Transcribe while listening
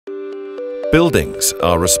Buildings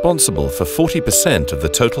are responsible for 40% of the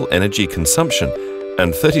total energy consumption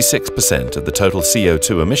and 36% of the total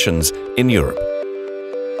CO2 emissions in Europe.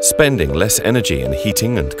 Spending less energy in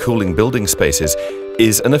heating and cooling building spaces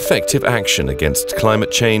is an effective action against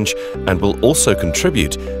climate change and will also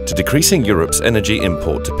contribute to decreasing Europe's energy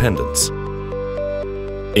import dependence.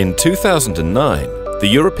 In 2009, the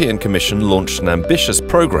European Commission launched an ambitious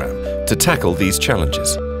program to tackle these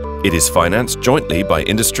challenges. It is financed jointly by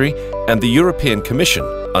industry and the European Commission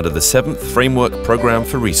under the 7th Framework Programme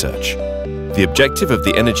for Research. The objective of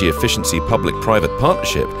the Energy Efficiency Public-Private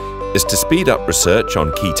Partnership is to speed up research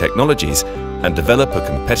on key technologies and develop a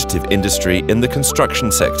competitive industry in the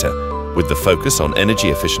construction sector with the focus on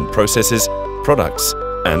energy-efficient processes, products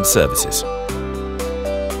and services.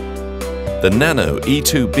 The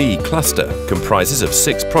Nano-E2B-Cluster comprises of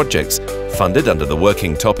 6 projects funded under the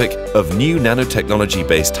working topic of new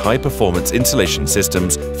nanotechnology-based high-performance insulation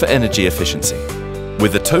systems for energy efficiency.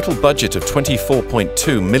 With a total budget of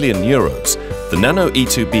 24.2 million euros, the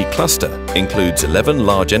Nano-E2B-Cluster includes 11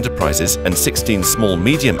 large enterprises and 16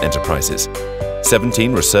 small-medium enterprises,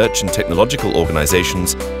 17 research and technological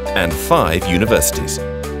organizations, and 5 universities.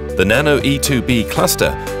 The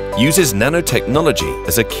Nano-E2B-Cluster uses nanotechnology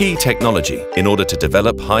as a key technology in order to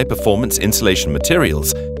develop high-performance insulation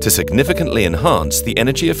materials to significantly enhance the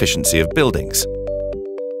energy efficiency of buildings.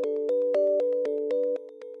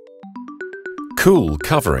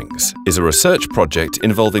 COOLCoverings is a research project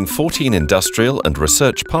involving 14 industrial and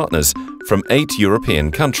research partners from 8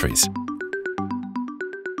 European countries.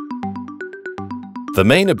 The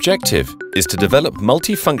main objective is to develop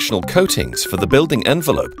multifunctional coatings for the building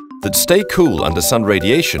envelope that stay cool under sun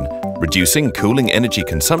radiation, reducing cooling energy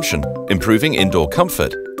consumption, improving indoor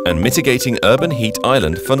comfort, and mitigating urban heat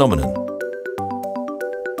island phenomenon.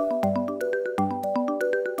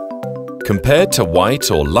 Compared to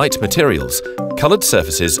white or light materials, colored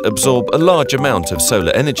surfaces absorb a large amount of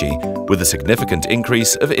solar energy with a significant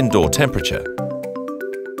increase of indoor temperature.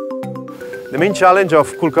 The main challenge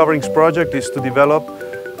of COOLCoverings project is to develop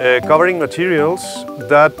covering materials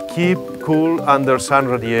that keep cool under sun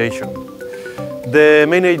radiation. The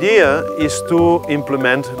main idea is to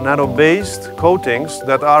implement nano-based coatings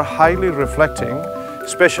that are highly reflecting,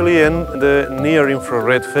 especially in the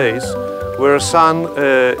near-infrared phase, where sun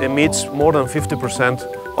emits more than 50%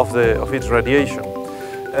 of its radiation.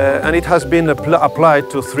 And it has been applied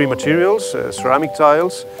to 3 materials, ceramic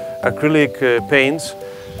tiles, acrylic paints,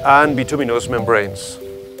 and bituminous membranes.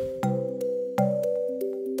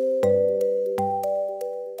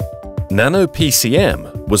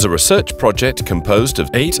 NanoPCM was a research project composed of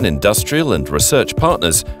 8 industrial and research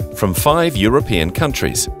partners from 5 European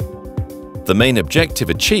countries. The main objective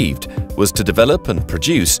achieved was to develop and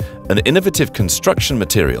produce an innovative construction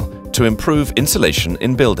material to improve insulation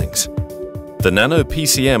in buildings. The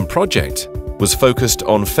NanoPCM project was focused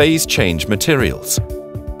on phase change materials.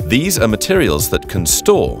 These are materials that can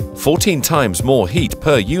store 14 times more heat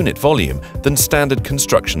per unit volume than standard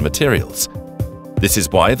construction materials. This is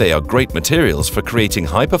why they are great materials for creating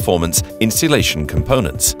high-performance insulation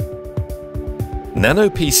components.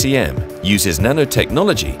 NanoPCM uses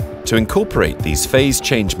nanotechnology to incorporate these phase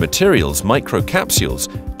change materials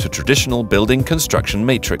microcapsules to traditional building construction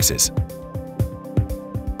matrices.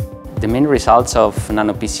 The main results of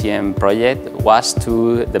NanoPCM project was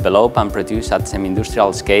to develop and produce at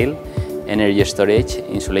semi-industrial scale energy storage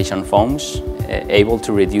insulation foams able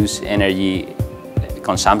to reduce energy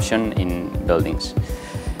consumption in buildings.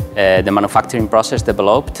 The manufacturing process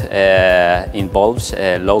developed involves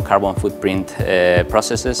low carbon footprint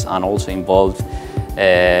processes and also involved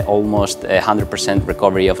almost 100%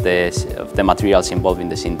 recovery of the materials involved in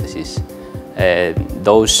the synthesis.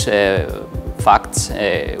 Those facts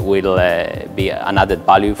will be an added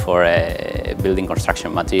value for building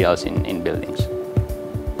construction materials in buildings.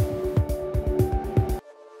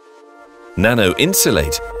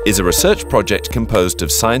 NanoInsulate is a research project composed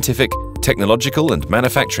of scientific, technological and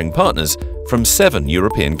manufacturing partners from 7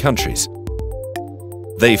 European countries.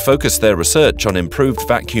 They focus their research on improved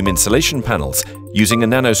vacuum insulation panels using a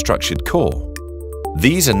nanostructured core.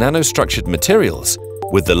 These are nanostructured materials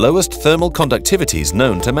with the lowest thermal conductivities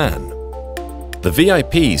known to man. The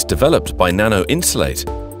VIPs developed by NanoInsulate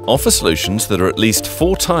offer solutions that are at least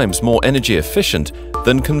 4 times more energy efficient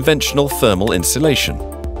than conventional thermal insulation.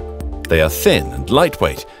 They are thin and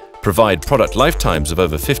lightweight, provide product lifetimes of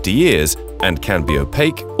over 50 years, and can be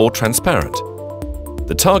opaque or transparent.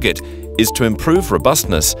 The target is to improve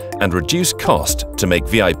robustness and reduce cost to make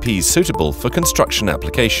VIPs suitable for construction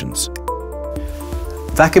applications.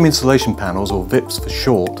 Vacuum insulation panels, or VIPs for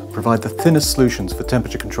short, provide the thinnest solutions for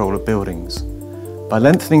temperature control of buildings. By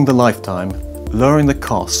lengthening the lifetime, lowering the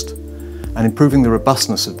cost, and improving the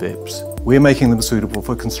robustness of VIPs, we're making them suitable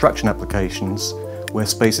for construction applications where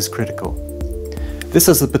space is critical. This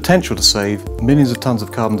has the potential to save millions of tons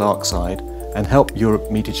of carbon dioxide and help Europe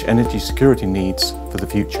meet its energy security needs for the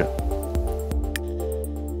future.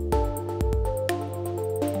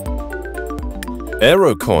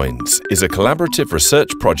 AEROCOINs is a collaborative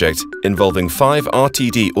research project involving 5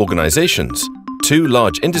 RTD organizations, 2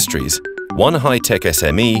 large industries, 1 high-tech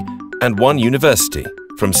SME and 1 university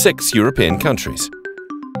from 6 European countries.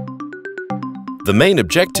 The main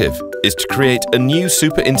objective is to create a new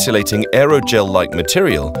super-insulating aerogel-like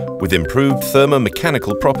material with improved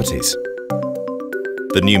thermomechanical properties.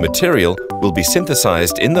 The new material will be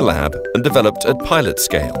synthesized in the lab and developed at pilot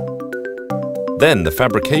scale. Then the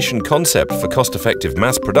fabrication concept for cost-effective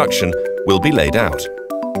mass production will be laid out.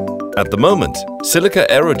 At the moment, silica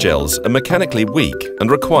aerogels are mechanically weak and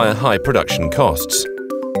require high production costs.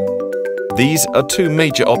 These are 2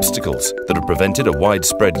 major obstacles that have prevented a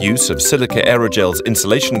widespread use of silica aerogels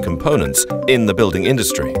insulation components in the building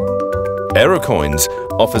industry. AEROCOINs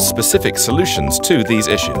offers specific solutions to these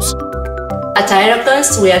issues. At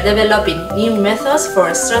AEROCOINs, we are developing new methods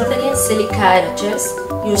for strengthening silica aerogels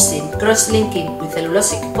using cross-linking with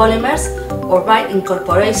cellulosic polymers or by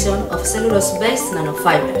incorporation of cellulose-based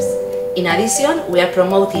nanofibers. In addition, we are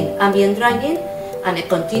promoting ambient drying and a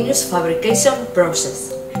continuous fabrication process.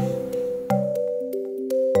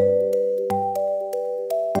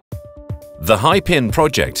 The Hypin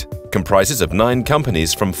project comprises of 9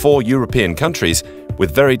 companies from 4 European countries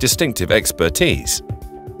with very distinctive expertise.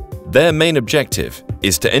 Their main objective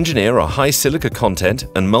is to engineer a high silica content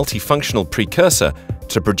and multifunctional precursor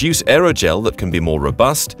to produce aerogel that can be more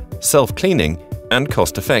robust, self-cleaning and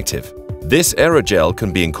cost-effective. This aerogel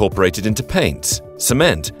can be incorporated into paints,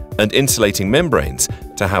 cement and insulating membranes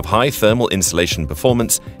to have high thermal insulation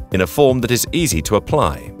performance in a form that is easy to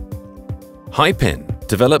apply. Hypin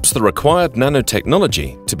develops the required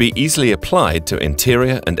nanotechnology to be easily applied to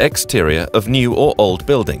interior and exterior of new or old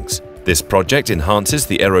buildings. This project enhances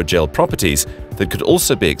the aerogel properties that could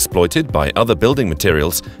also be exploited by other building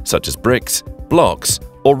materials such as bricks, blocks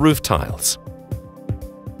or roof tiles.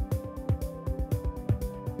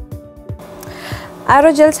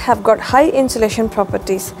 Aerogels have got high insulation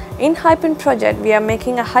properties. In Hypin project, we are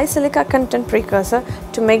making a high silica content precursor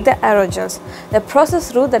to make the aerogels. The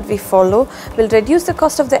process route that we follow will reduce the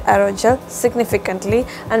cost of the aerogel significantly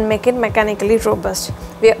and make it mechanically robust.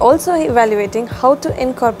 We are also evaluating how to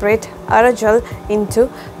incorporate aerogel into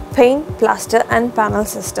paint, plaster and panel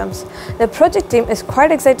systems. The project team is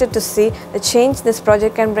quite excited to see the change this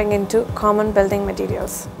project can bring into common building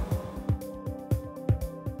materials.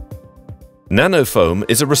 NanoFoam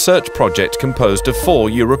is a research project composed of 4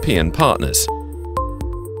 European partners.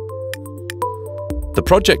 The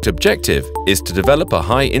project objective is to develop a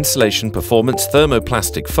high insulation performance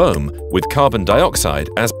thermoplastic foam with carbon dioxide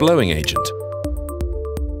as blowing agent.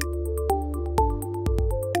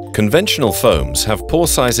 Conventional foams have pore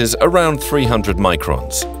sizes around 300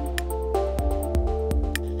 microns.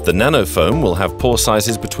 The NanoFoam will have pore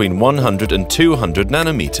sizes between 100 and 200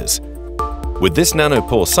 nanometers. With this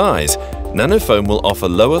nanopore size, NanoFoam will offer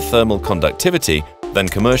lower thermal conductivity than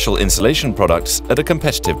commercial insulation products at a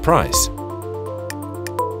competitive price.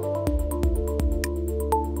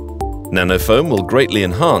 NanoFoam will greatly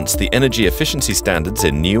enhance the energy efficiency standards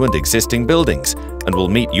in new and existing buildings and will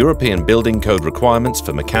meet European Building Code requirements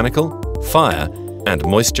for mechanical, fire and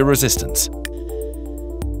moisture resistance.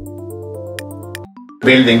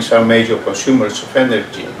 Buildings are major consumers of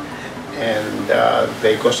energy, and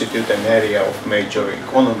they constitute an area of major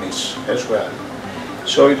economies as well.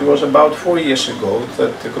 So it was about 4 years ago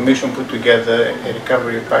that the Commission put together a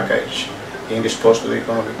recovery package in response to the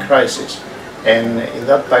economic crisis. And in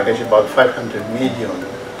that package about 500 million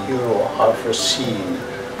euro are foreseen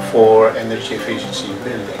for energy efficiency in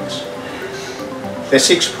buildings. The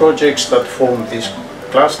 6 projects that form this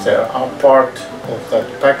cluster are part of that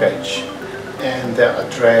package and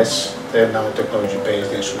address the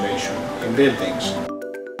nanotechnology-based insulation in buildings.